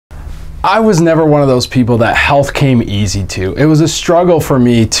I was never one of those people that health came easy to. It was a struggle for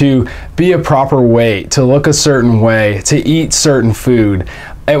me to be a proper weight, to look a certain way, to eat certain food.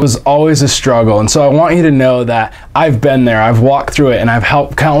 It was always a struggle. And so I want you to know that I've been there, I've walked through it, and I've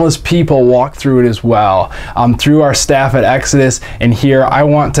helped countless people walk through it as well. Through our staff at Exodus and here, I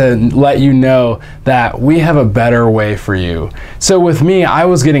want to let you know that we have a better way for you. So with me, I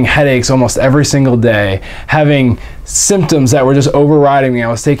was getting headaches almost every single day, having symptoms that were just overriding me. I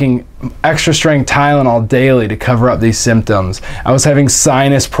was taking extra strength Tylenol daily to cover up these symptoms. I was having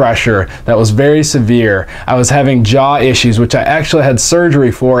sinus pressure that was very severe. I was having jaw issues, which I actually had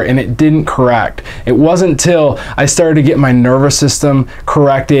surgery for, and it didn't correct. It wasn't until I started to get my nervous system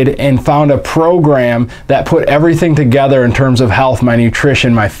corrected and found a program that put everything together in terms of health, my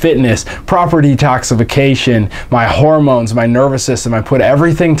nutrition, my fitness, proper detoxification, my hormones, my nervous system. I put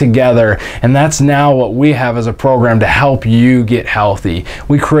everything together, and that's now what we have as a program to help you get healthy.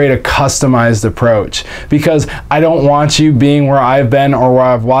 We create a customized approach because I don't want you being where I've been or where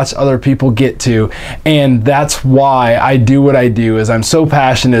I've watched other people get to, and that's why I do what I do. Is I'm so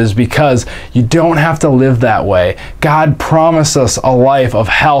passionate is because you don't have to live that way. God promised us a life of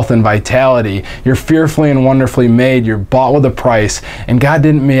health and vitality. You're fearfully and wonderfully made. You're bought with a price, and God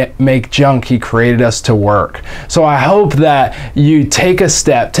didn't make junk. He created us to work. So I hope that you take a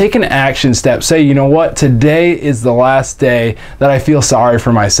step, take an action step. Say, you know what, today is the last day that I feel sorry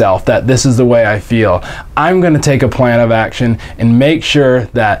for myself, that this is the way I feel. I'm going to take a plan of action and make sure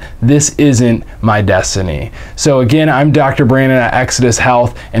that this isn't my destiny. So again, I'm Dr. Brandon at Exodus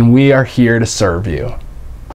Health, and we are here to serve you.